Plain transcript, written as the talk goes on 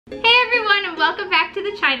Hey everyone, and welcome back to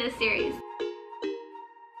the China series.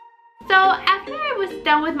 So after I was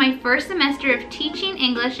done with my first semester of teaching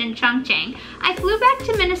English in Chongqing, I flew back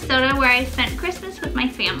to Minnesota where I spent Christmas with my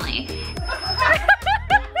family.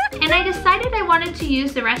 And I decided I wanted to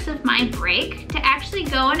use the rest of my break to actually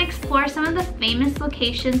go and explore some of the famous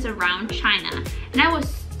locations around China. And I was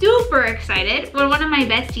super excited when one of my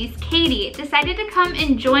besties, Katie, decided to come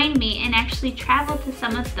and join me and actually travel to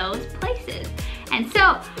some of those places. And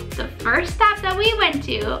so, the first stop that we went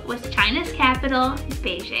to was China's capital,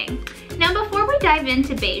 Beijing. Now before we dive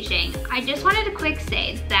into Beijing, I just wanted to quick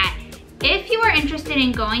say that if you are interested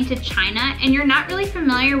in going to China and you're not really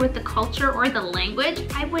familiar with the culture or the language,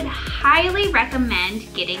 I would highly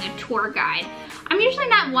recommend getting a tour guide. I'm usually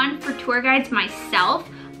not one for tour guides myself,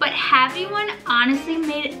 but having one honestly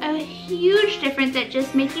made a huge difference at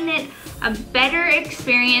just making it a better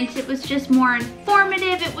experience. It was just more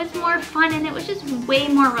informative, it was more fun, and it was just way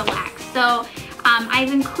more relaxed. So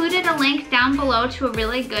I've included a link down below to a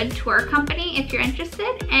really good tour company if you're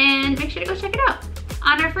interested, and make sure to go check it out.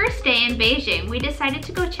 On our first day in Beijing, we decided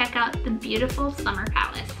to go check out the beautiful Summer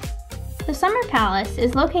Palace. The Summer Palace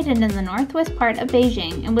is located in the northwest part of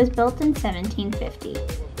Beijing and was built in 1750.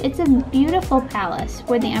 It's a beautiful palace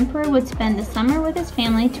where the emperor would spend the summer with his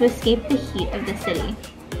family to escape the heat of the city.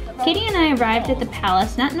 Katie and I arrived at the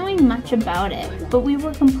palace not knowing much about it, but we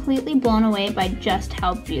were completely blown away by just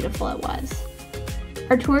how beautiful it was.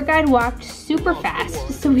 Our tour guide walked super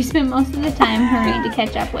fast, so we spent most of the time hurrying to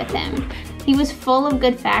catch up with him. He was full of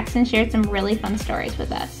good facts and shared some really fun stories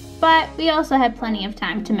with us, but we also had plenty of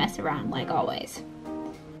time to mess around like always.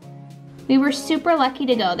 We were super lucky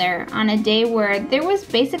to go there on a day where there was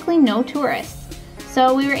basically no tourists,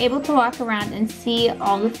 so we were able to walk around and see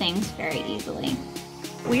all the things very easily.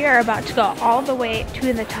 We are about to go all the way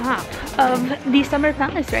to the top of the Summer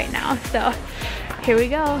Palace right now, so here we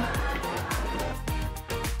go.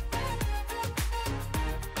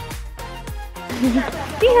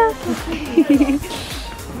 Yeah.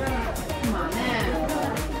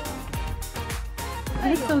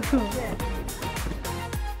 That's so cool.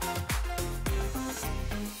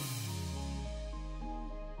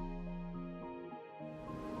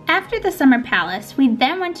 After the Summer Palace, we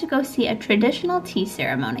then went to go see a traditional tea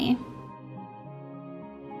ceremony.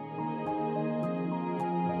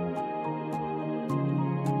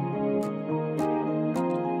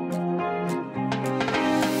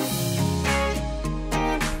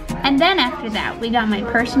 And then after that, we got my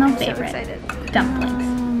personal favorite,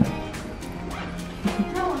 dumplings.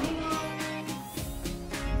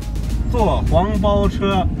 坐黄包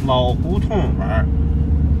车老胡同玩。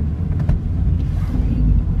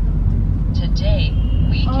 Today,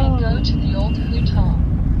 we can go to the old Huton.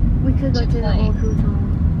 We could go to the old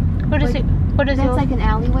Huton. What is it? What is it? That's like an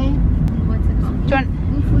alleyway. What's it called? Do you want-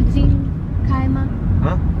 吴福金开吗?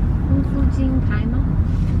 啊？吴福金开吗?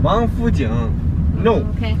 王府井 ，no。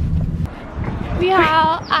 Okay. 你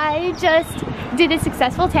好, I just did a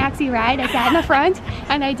successful taxi ride. I sat in the front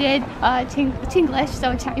and I did Chinglish,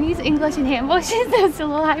 so Chinese, English, and Hambush. That's a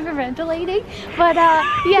little hyperventilating. But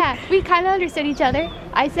yeah, we kind of understood each other.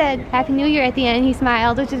 I said Happy New Year at the end. He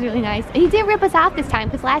smiled, which is really nice. And he didn't rip us off this time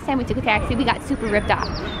because last time we took a taxi, we got super ripped off.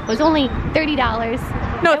 It was only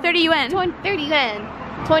 $30. No, 30 yuan. 30 yuan.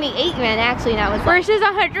 28 yuan actually, now it's Versus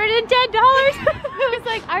 $110. it was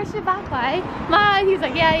like our Shabakwai. Ma, and he's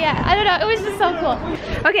like, yeah. I don't know, it was just so cool.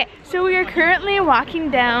 Okay, so we are currently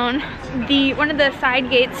walking down one of the side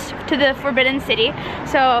gates to the Forbidden City.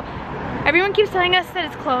 So everyone keeps telling us that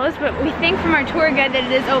it's closed, but we think from our tour guide that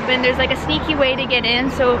it is open. There's like a sneaky way to get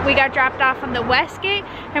in. So we got dropped off on the west gate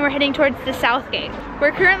and we're heading towards the south gate.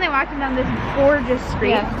 We're currently walking down this gorgeous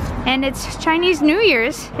street. And it's Chinese New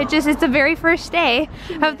Year's. It's the very first day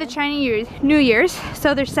of the Chinese New Year's.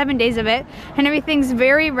 So there's 7 days of it. And everything's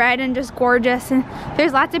very red and just gorgeous. And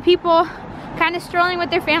there's lots of people kind of strolling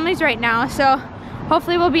with their families right now. So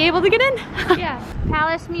hopefully we'll be able to get in. Yeah.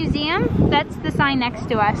 Palace Museum, that's the sign next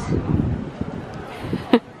to us.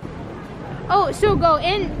 Oh, so go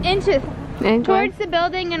towards the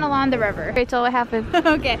building and along the river. Rachel, what happened?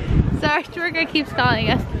 Okay, so our tour guide keeps calling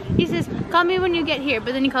us. He says, call me when you get here,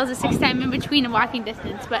 but then he calls us 6 times in between in walking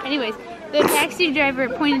distance. But anyways, the taxi driver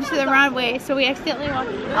pointed to the wrong way, so we accidentally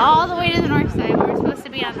walked all the way to the north side. We were supposed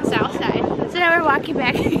to be on the south side. So now we're walking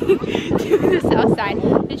back to the south side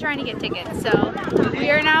and trying to get tickets. So we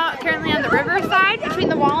are now currently on the river side, between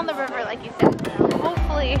the wall and the river, like you said.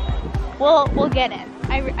 Hopefully, we'll get in.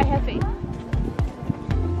 I have faith.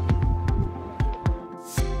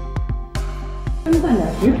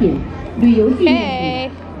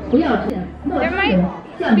 Hey. There might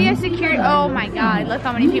We have secured. Oh my God! Look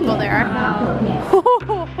how many people there are.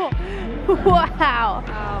 Wow.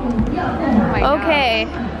 Okay.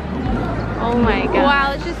 Oh my god. Wow.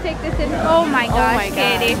 Let's just take this in. Oh my gosh,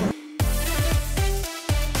 Katie.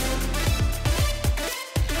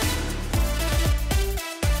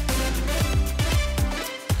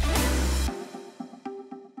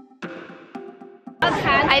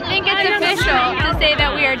 I think it's official to say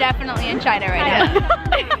that we are definitely in China right now.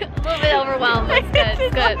 A little bit overwhelmed, but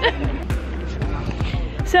it's good.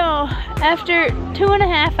 So, after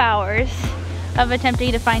 2.5 hours of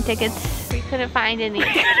attempting to find tickets, We couldn't find any.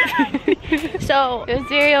 so It was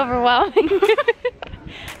very overwhelming.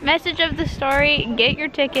 message of the story, get your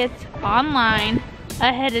tickets online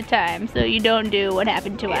ahead of time so you don't do what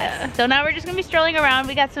happened to us. So now we're just gonna be strolling around.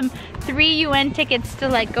 We got some 3 UN tickets to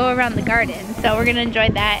like go around the garden. So we're gonna enjoy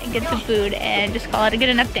that and get some food and just call it a good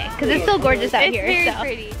enough day because it's still gorgeous out here. It's very So.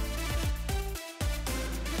 pretty.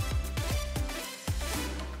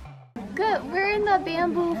 Good. We're in the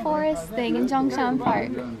bamboo forest thing in Zhongshan Park.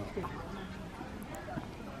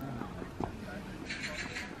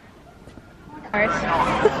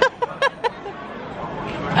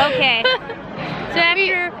 Okay. So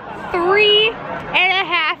after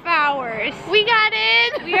 3.5 hours, We got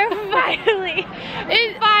in. we are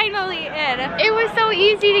finally in. It was so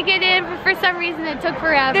easy to get in, but for some reason it took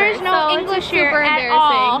forever. There's no So it's English just here super at embarrassing.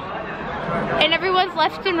 all. And everyone's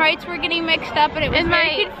lefts and rights were getting mixed up and it was And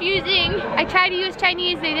very my- confusing. I tried to use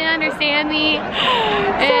Chinese, they didn't understand me. So,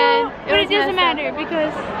 And but it was doesn't messed up. matter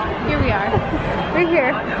because here we are. We're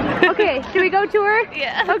here. Okay, should we go tour?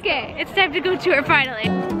 Yeah. Okay, it's time to go tour finally.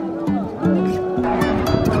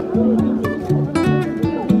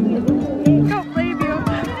 Go, baby.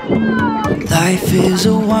 Life is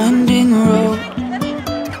a winding road,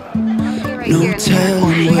 no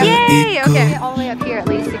telling where Yay, it okay. goes. All the way up here at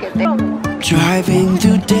least to get there. Driving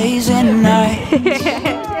through days and nights,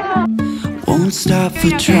 won't stop for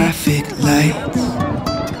traffic lights.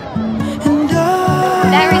 And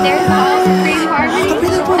That right there is all green harmony,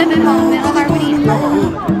 and then the middle harmony.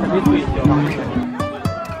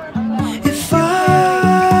 if I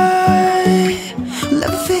will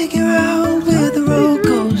ever figure out where the road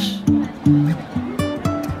goes,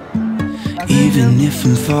 even if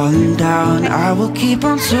I'm falling down, I will keep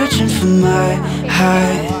on searching for my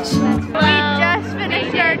highs. We just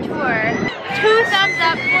finished our tour. 2 thumbs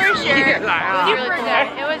up for sure. Super good.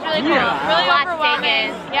 It was really cool. Really Lots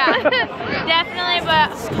overwhelming. taken. Yeah. Definitely,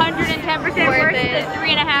 but 110% worth Worth the it.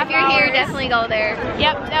 3.5 If you're here, hours. definitely go there.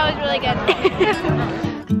 Yep, that was really good.